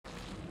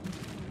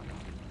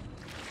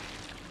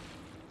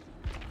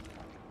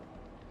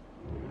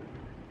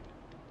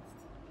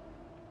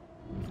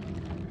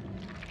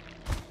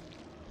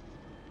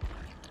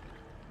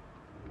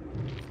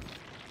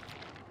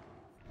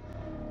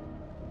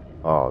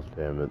Oh,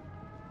 damn it.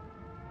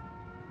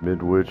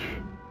 Midwich.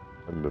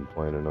 I haven't been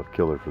playing enough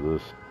killer for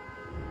this.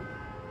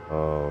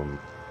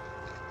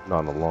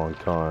 Not in a long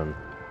time.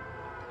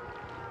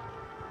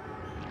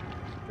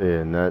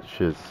 And that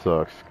shit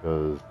sucks,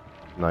 because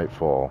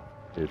Nightfall.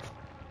 It's,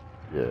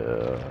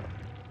 yeah.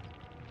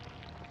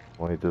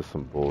 Well, ain't this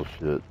some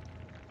bullshit?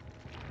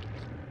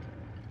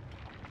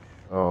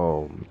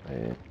 Oh,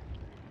 man.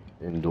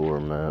 Indoor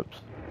maps.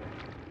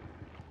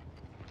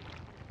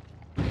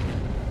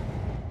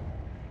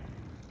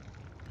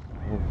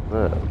 What's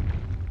that?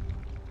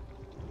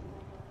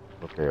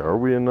 Okay, are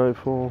we in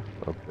Nightfall?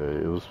 Okay,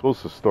 it was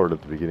supposed to start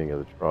at the beginning of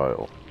the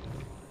trial.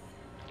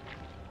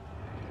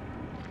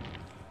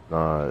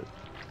 Not...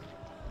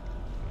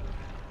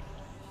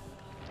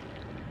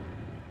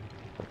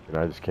 And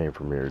I just came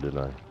from here, didn't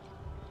I?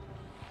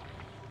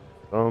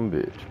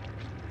 Bitch.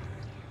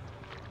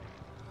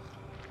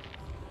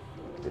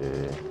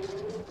 Okay.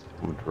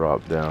 I'm gonna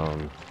drop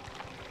down.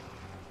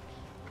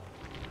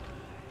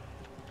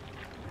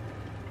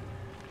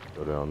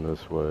 Go down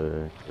this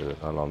way. Get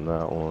it not on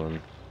that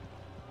one.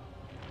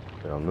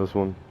 Down this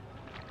one.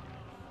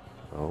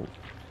 Nope.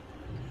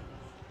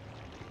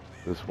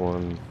 This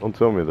one. Don't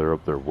tell me they're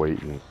up there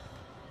waiting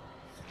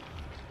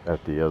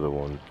at the other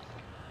one.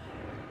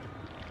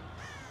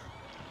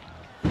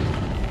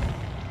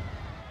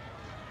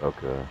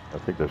 Okay. I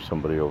think there's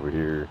somebody over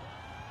here.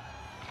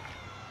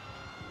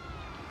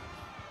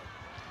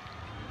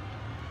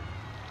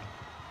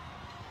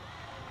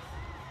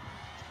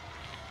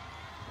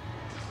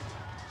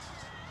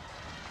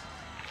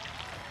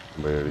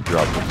 Somebody already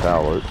dropped the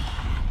pallet.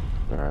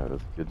 Alright,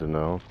 that's good to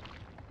know.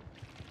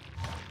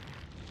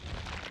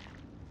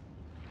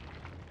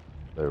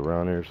 They're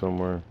around here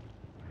somewhere.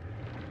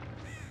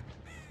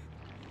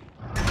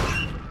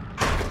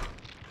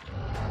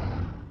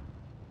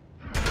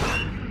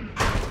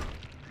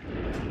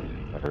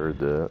 I heard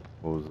that.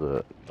 What was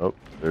that? Oh,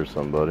 there's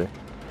somebody.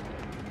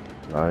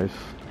 Nice.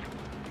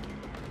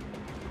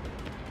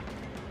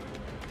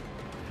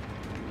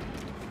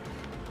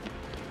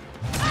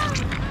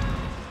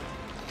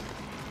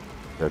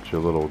 Got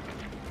your little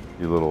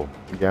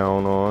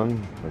gown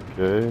on.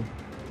 Okay.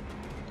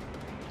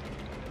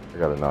 I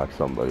gotta knock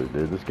somebody,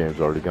 dude. This game's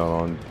already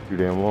gone on too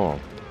damn long.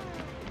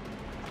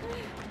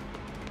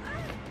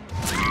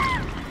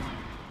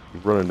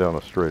 He's running down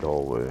a straight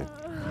hallway.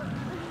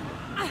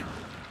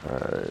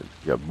 Alright,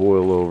 you got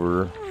boil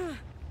over.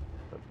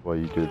 That's why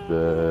you did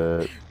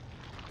that.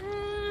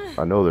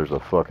 I know there's a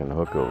fucking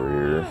hook over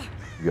here.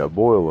 You got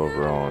boil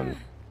over on.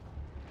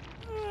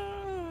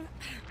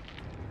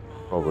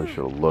 Probably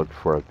should have looked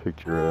before I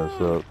picked your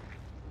ass up.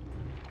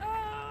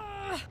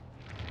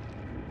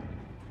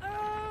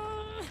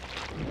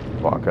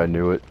 Fuck, I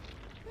knew it.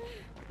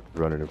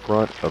 Running in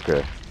front?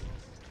 Okay.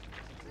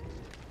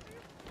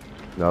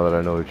 Now that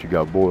I know that you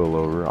got boil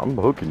over, I'm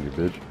hooking you,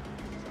 bitch.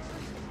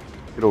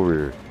 Get over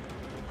here.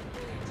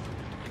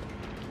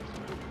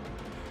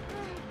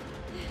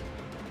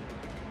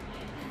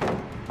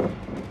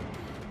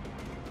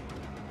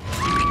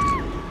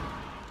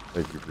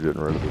 Thank you for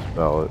getting rid of this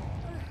pallet.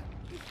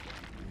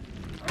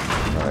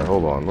 Alright,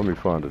 hold on. Let me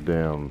find a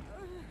damn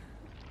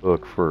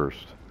hook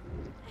first.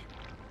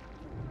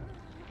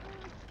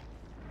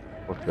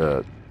 Fuck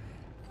that.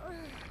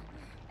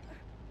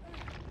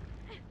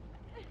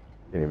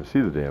 Can't even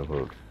see the damn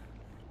hook.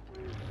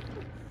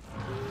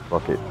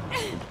 Fuck it.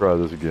 Let's try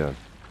this again.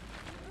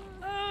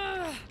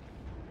 Oh,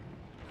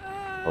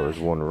 there's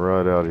one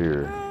right out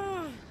here.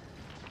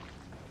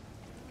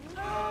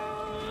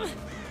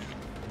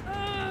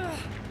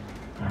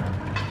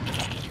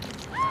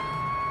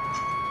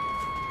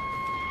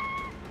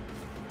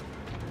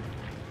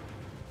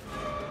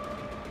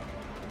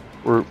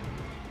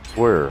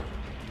 Where?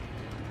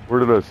 Where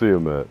did I see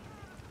him at?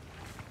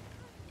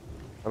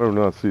 I do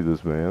not see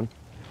this man.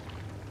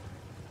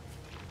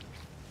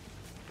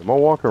 Am I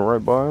walking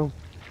right by him?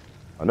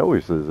 I know he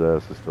says his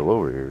ass is still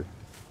over here.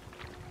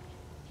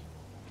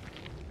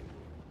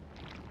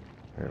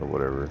 Yeah,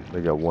 whatever.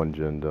 They got one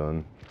gen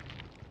done.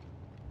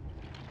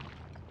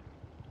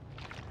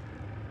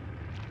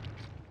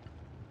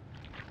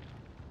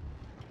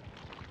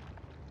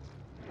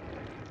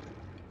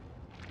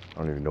 I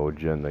don't even know what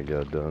gen they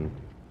got done.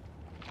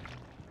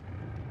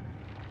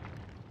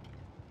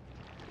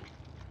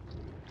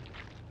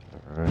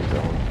 Alright,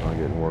 that one's not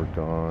getting worked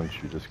on.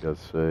 She just got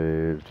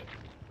saved.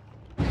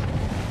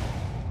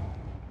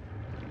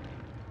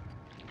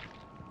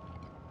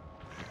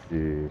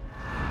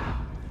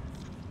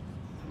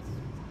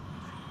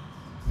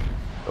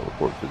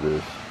 Teleport to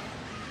this.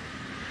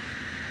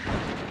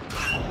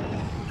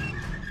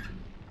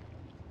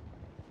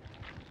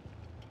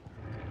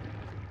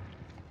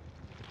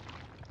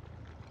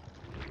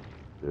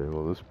 Okay,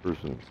 well this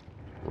person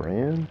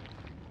ran?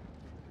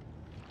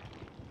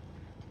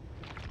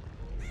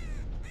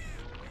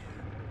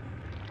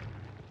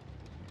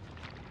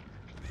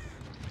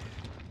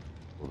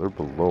 Well, they're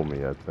below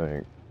me, I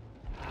think.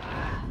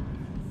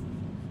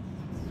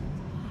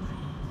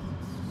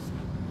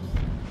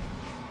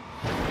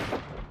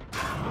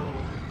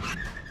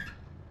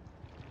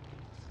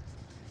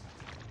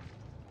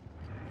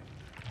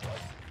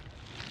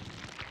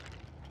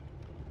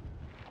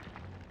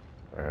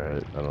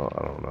 I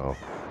don't know.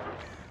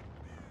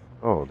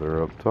 Oh,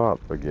 they're up top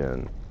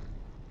again.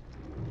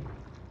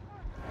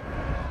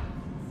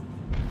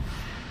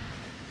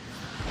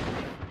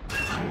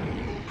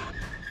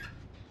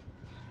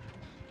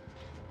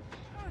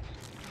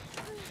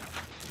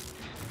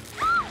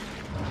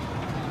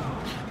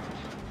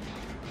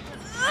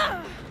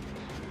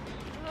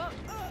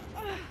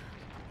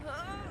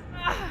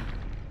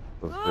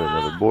 Let's say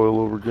another boil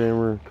over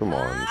gamer. Come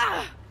on.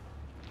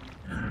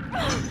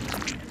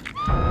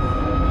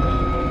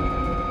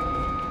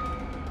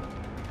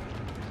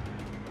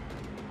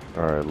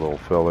 Alright, little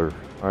feller.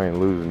 I ain't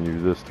losing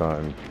you this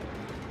time.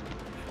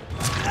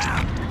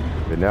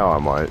 Okay, now I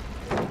might.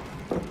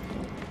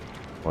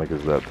 Like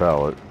is that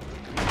pallet.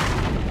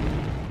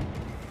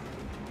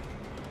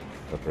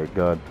 Got that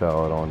god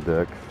pallet on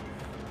deck.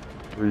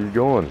 Where you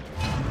going?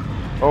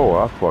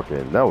 Oh,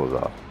 that was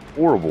a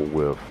horrible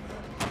whiff.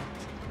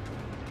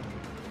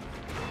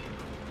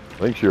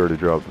 I think she already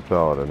dropped the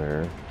pallet in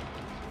there.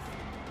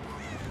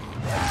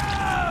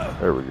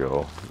 There we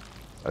go.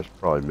 I should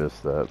probably miss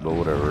that, but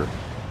whatever.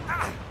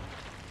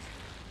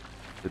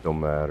 It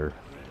don't matter.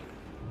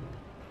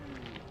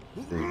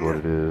 It is what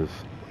it is.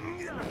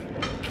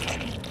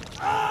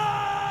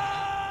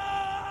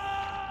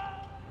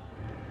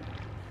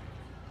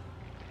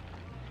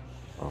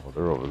 Oh,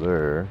 they're over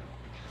there.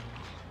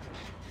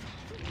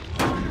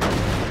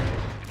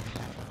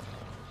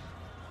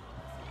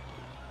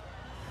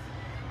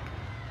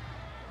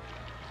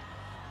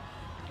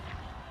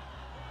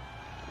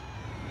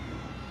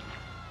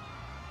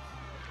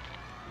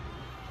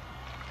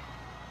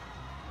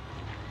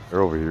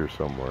 They're over here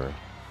somewhere.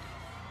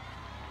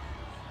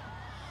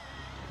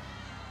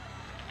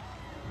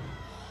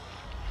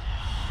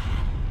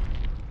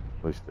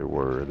 At least they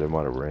were. They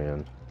might have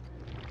ran.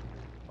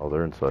 Oh,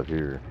 they're inside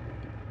here.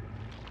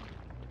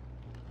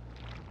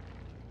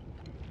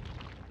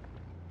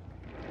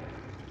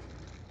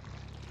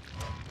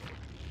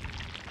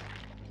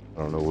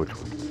 I don't know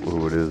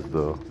who it is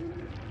though.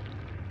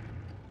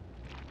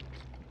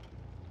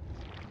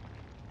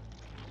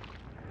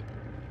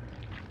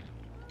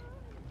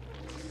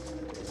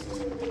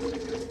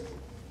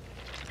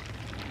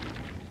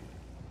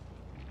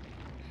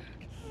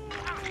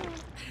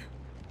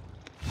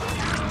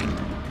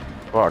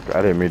 Fuck,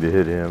 I didn't mean to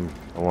hit him.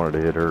 I wanted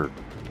to hit her.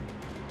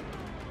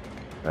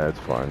 That's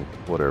fine.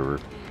 Whatever.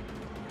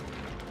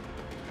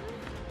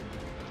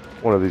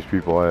 One of these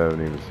people I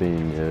haven't even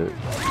seen yet.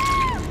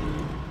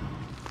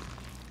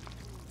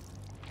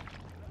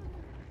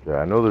 Yeah,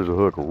 I know there's a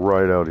hook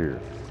right out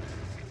here.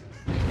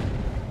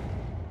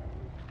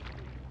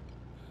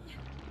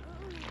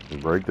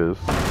 Break this.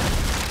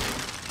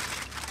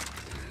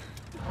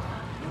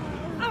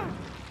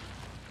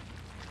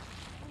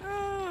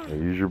 Now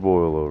use your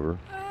boil over.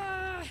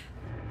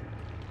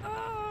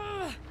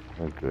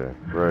 Okay,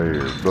 right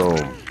here. Boom.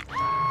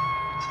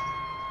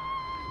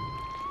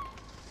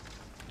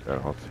 I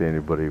don't see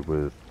anybody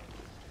with...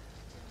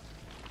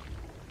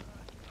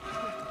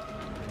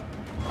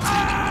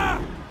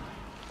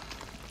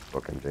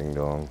 Fucking ding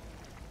dong.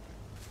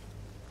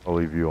 I'll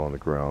leave you on the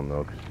ground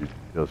though, because you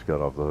just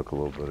got off the hook a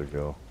little bit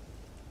ago.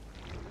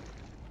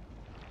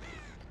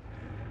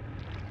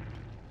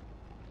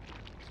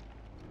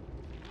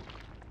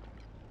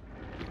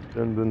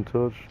 Hasn't been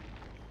touched.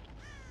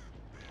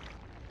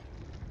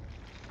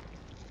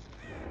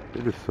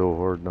 It is so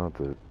hard not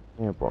to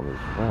camp on this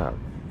map.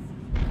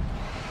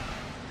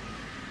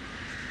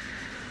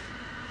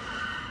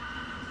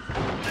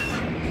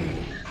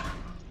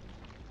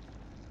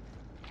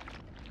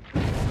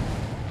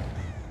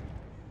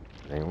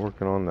 Ain't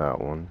working on that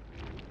one.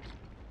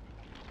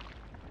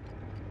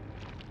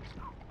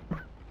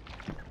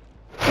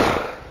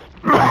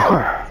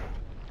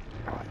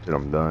 Shit,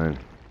 I'm dying.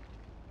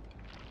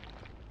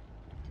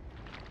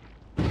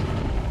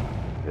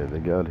 Yeah, they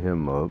got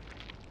him up.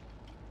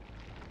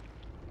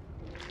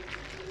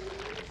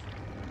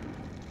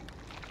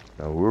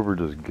 Now whoever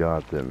just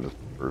got them is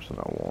the person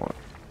I want.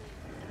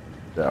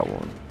 That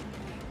one.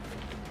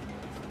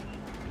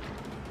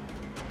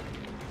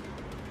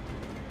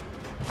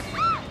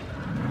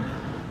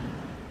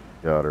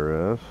 Got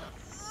her ass.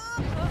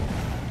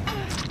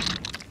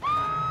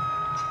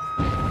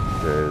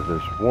 Okay,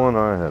 there's one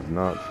I have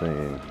not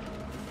seen.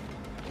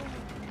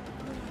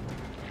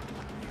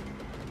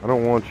 I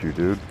don't want you,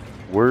 dude.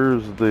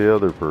 Where's the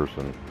other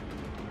person?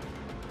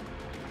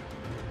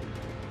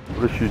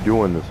 What is she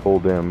doing this whole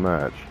damn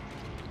match?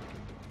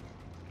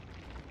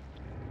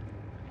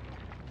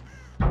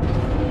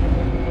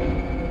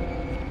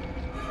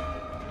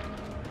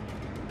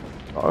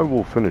 I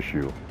will finish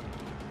you.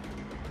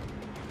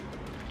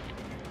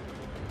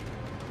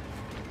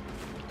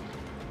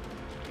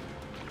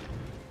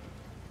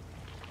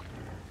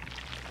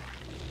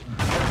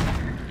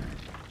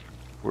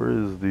 Where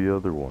is the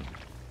other one?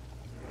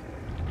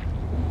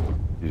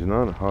 He's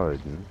not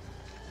hiding.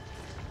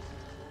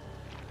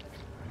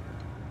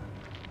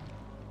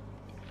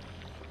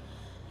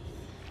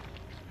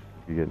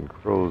 You're getting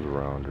crows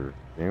around her.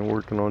 Ain't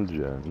working on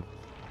Jen.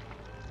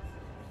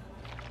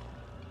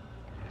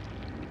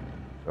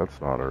 That's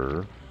not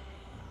her.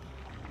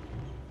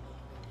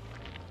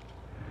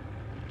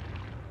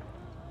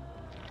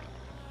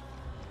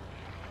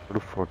 Where the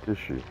fuck is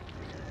she? I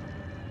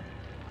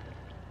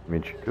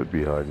mean, she could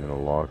be hiding in a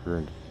locker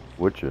and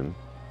switching.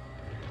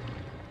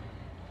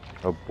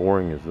 How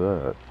boring is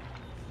that?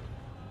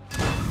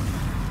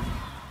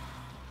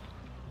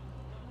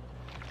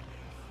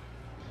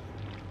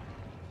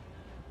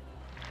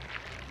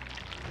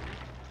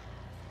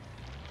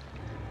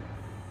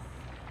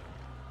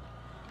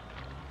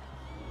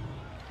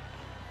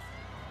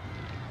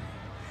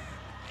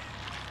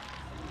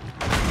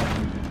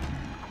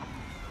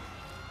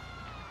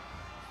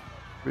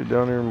 Be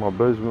down here in my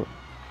basement.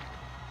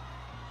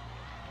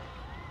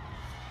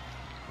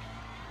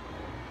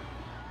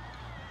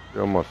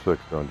 Get on my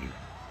sex dungeon.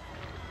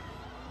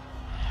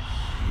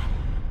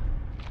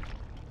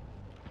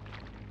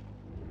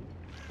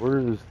 Where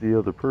is the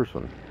other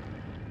person?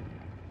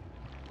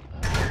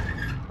 I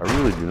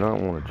really do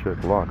not want to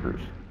check lockers.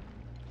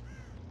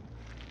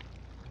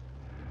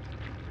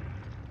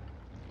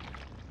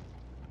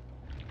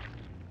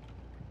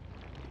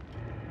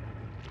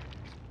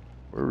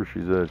 Wherever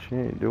she's at, she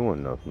ain't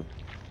doing nothing.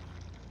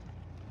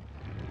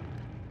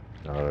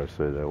 Now that I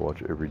say that,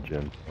 watch every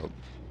gen up.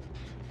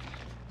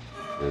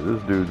 Yeah,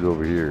 this dude's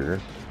over here.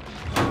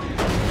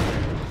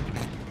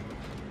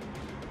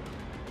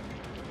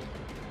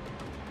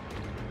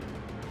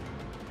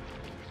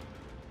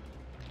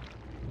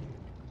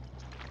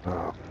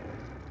 Oh.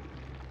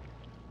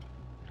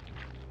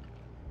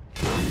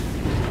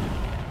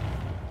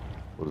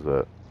 What is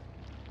that?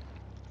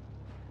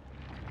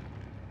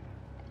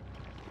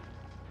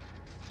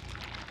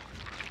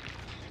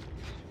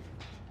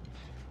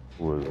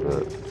 What is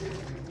that?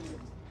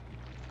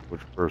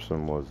 Which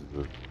person was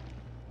this?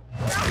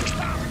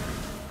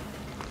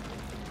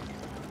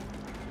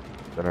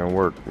 That didn't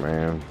work,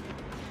 man.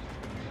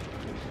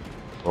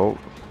 Oh,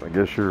 I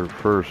guess you're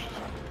first.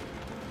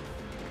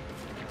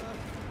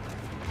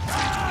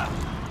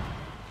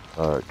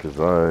 Alright, because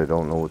I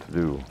don't know what to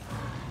do.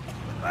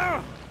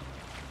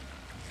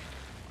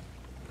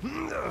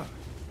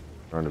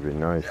 Trying to be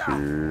nice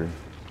here.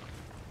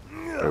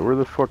 Hey, where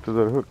the fuck did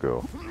that hook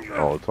go?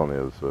 Oh, it's on the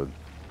other side.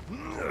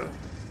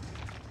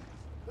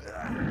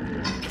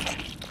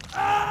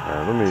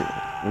 Alright, let me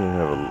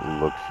have a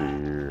look-see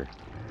here.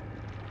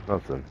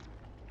 Nothing.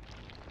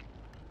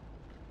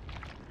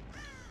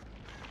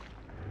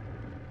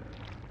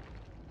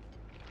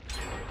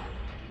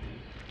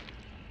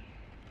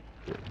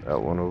 Get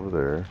that one over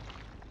there.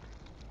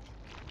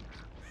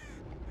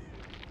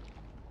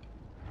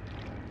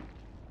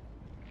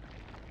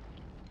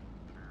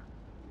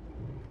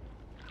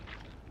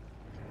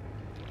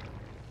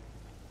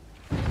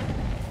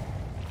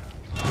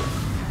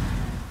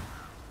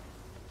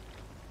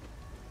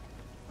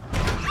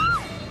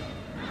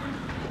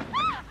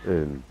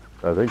 And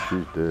I think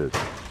she's dead.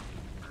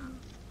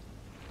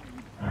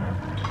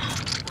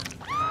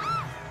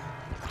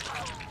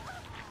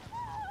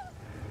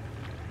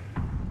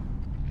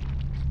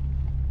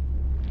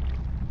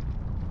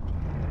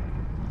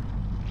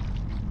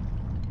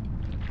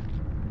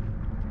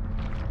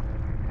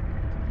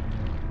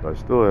 I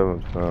still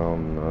haven't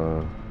found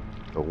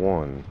the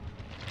one.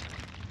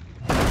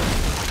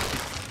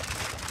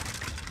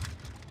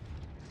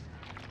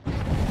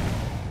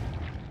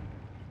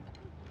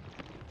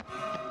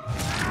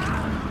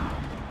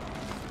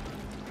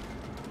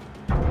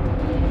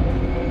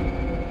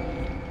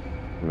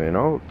 I mean,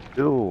 I'll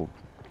kill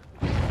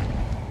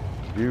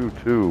you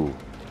too.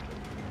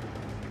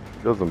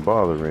 It doesn't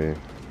bother me.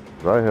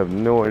 But I have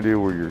no idea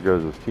where your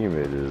guys'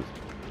 teammate is.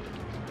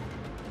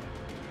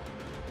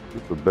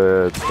 It's a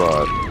bad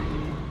spot.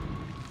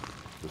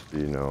 Just so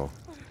you know.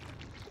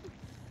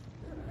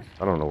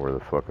 I don't know where the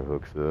fuck a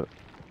hook's at.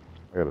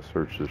 I gotta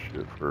search this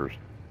shit first.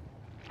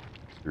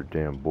 Your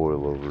damn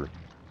boil over.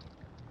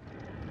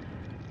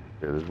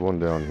 Yeah, there's one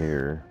down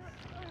here.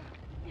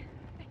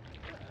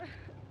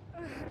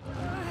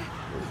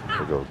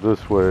 I go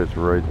this way, it's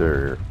right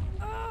there.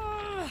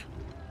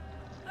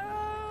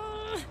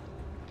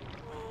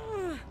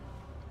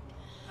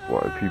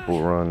 Why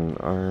people run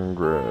iron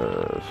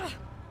grass.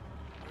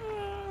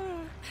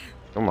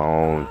 Come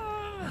on.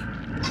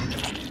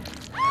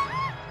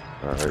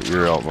 Alright,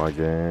 you're out my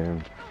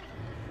game.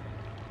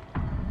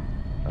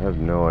 I have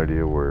no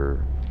idea where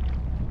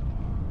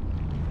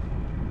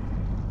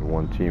the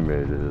one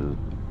teammate is.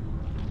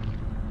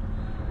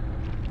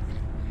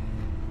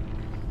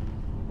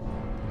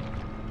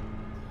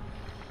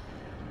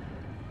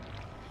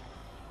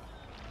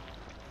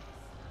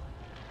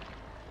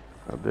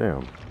 Oh,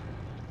 damn.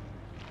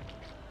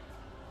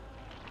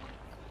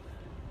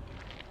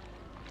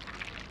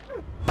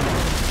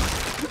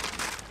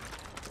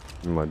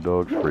 My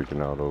dog's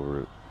freaking out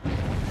over it.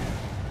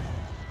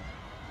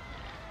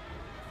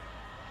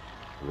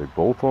 Are they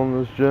both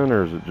on this gen,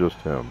 or is it just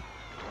him?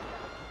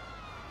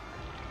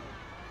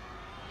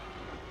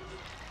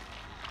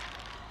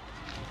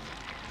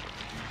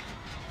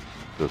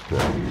 Just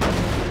him.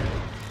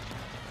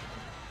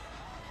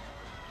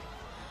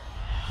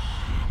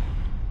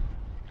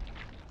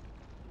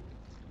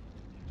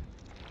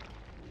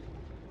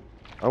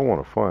 I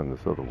want to find this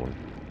other one.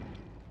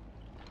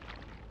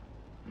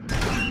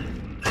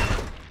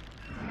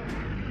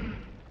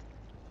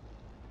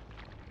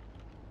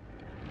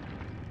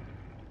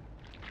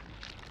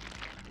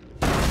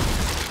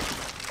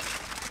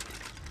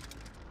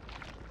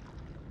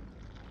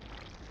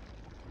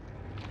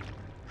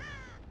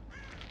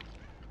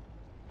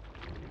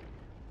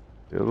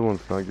 The other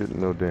one's not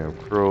getting no damn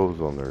crows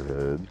on their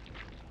head,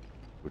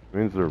 which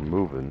means they're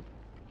moving.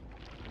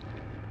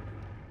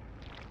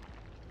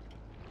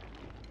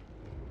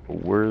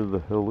 But where the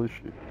hell is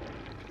she?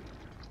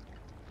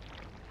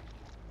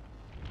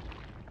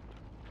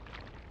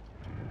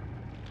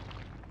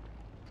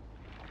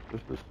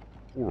 This is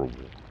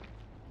horrible.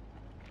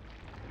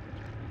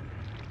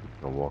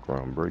 I'm gonna walk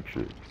around and break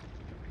shit.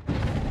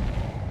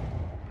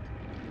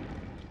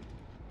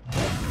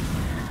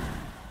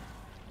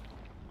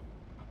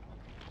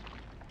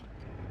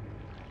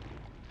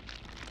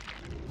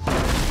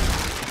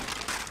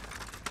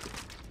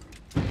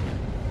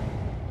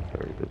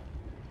 There it is.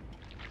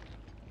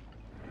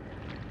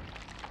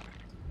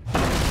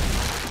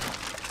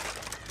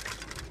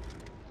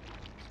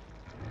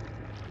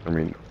 I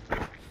mean,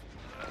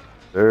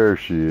 there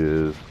she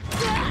is.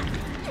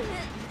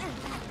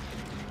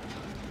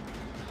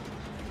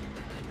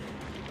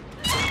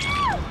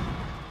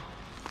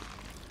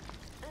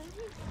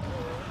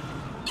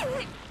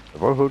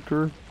 Have I hooked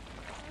her?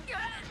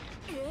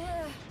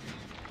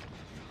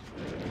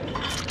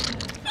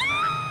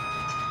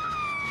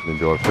 And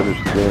do I finish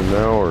the game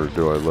now, or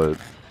do I let...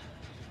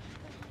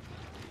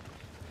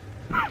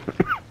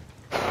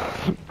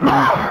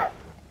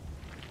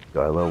 do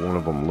I let one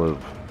of them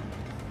live?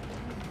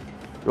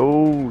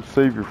 Go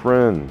save your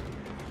friend.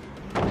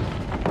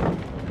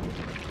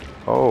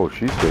 Oh,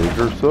 she saved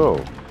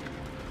herself.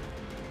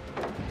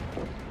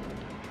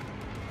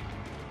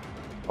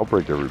 I'll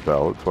break every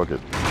pallet, fuck it.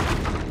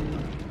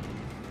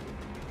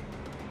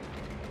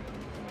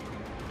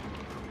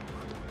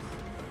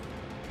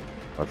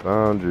 I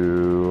found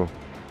you.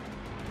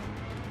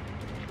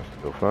 I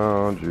still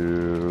found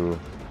you.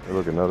 Hey,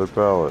 look, another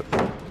pallet.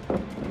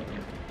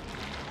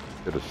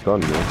 Could have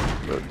stunned me,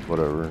 but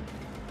whatever.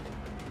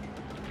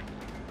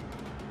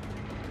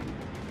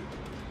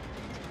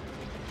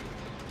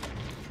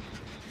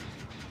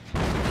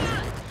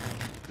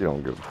 You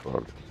don't give a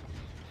fuck.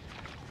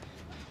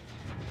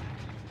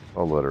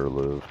 I'll let her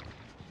live.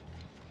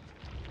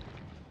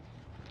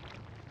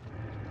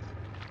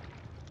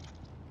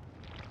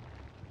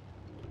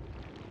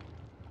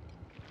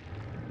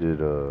 Did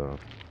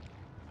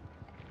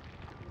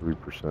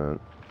 3%.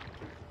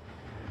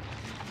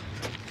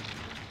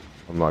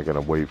 I'm not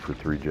gonna wait for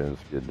 3 gens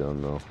to get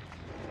done though.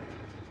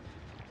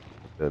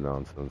 That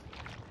nonsense.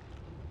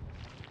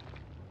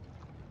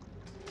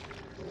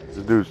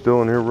 This dude's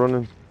still in here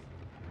running?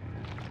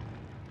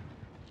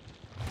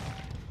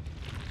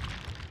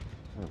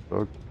 Yeah,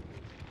 fuck.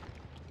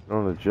 Get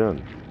on a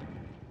gen.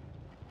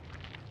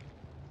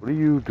 What are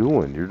you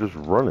doing? You're just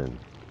running.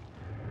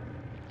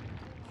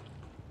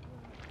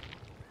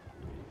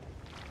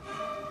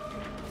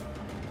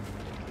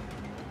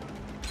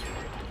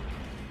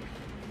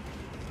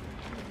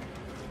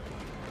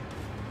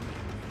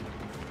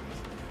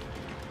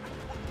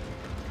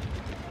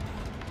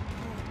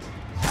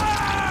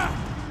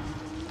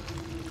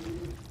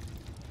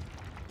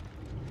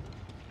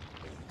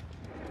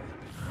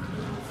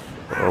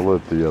 I'll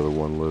let the other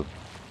one live.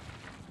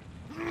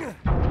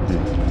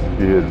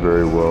 He did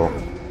very well.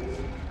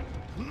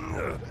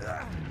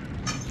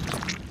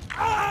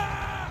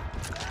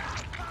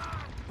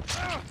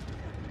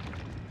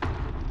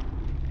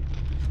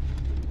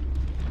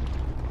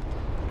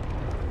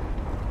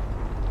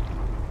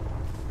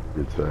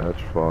 Gets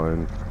hatched,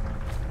 fine.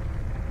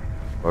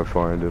 If I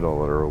find it, I'll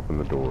let her open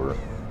the door.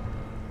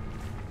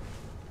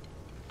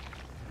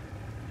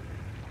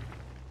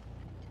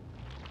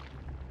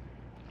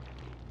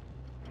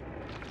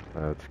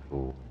 That's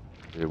cool.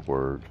 It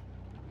worked.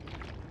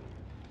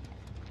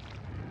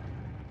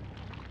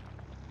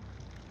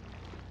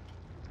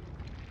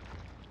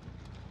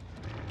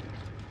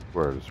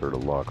 Where I just heard a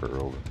locker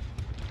open.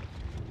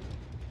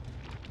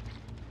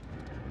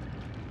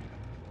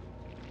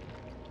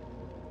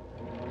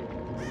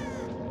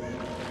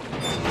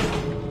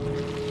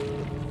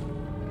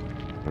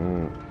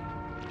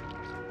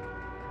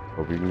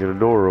 Hope you can get a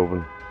door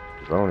open.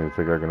 'Cause I don't even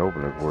think I can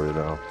open it for you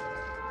now.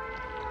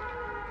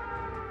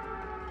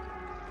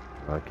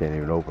 I can't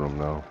even open them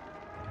now.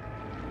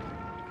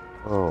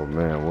 Oh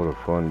man, what a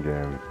fun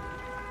game.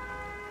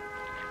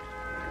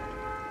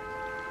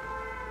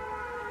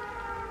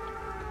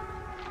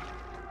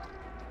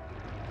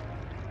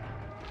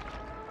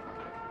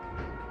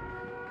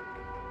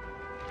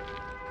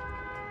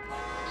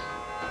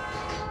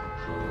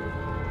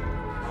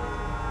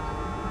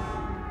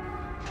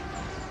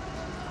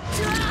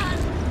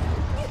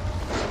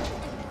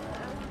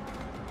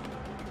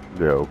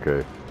 Yeah,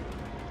 okay.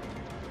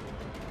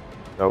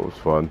 That was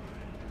fun.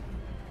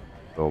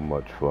 So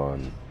much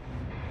fun.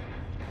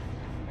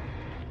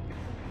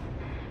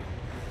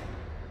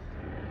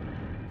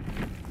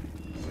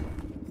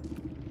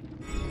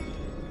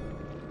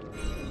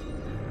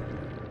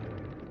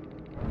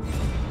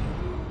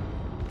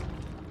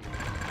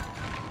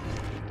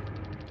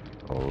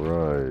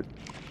 Alright.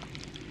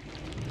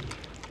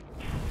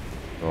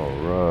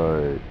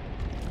 Alright.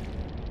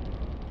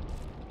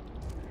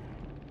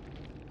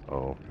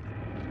 Oh.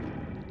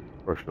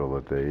 Or should I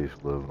let the ace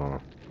live, huh?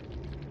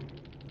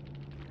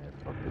 Yeah,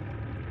 fuck it.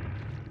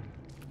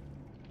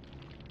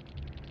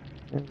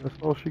 And that's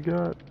all she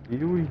got?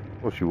 Yui?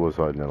 Well, she was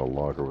hiding in a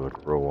locker with a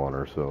crow on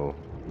her, so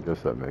I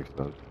guess that makes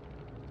sense.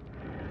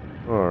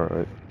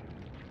 Alright.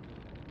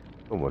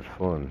 So much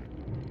fun.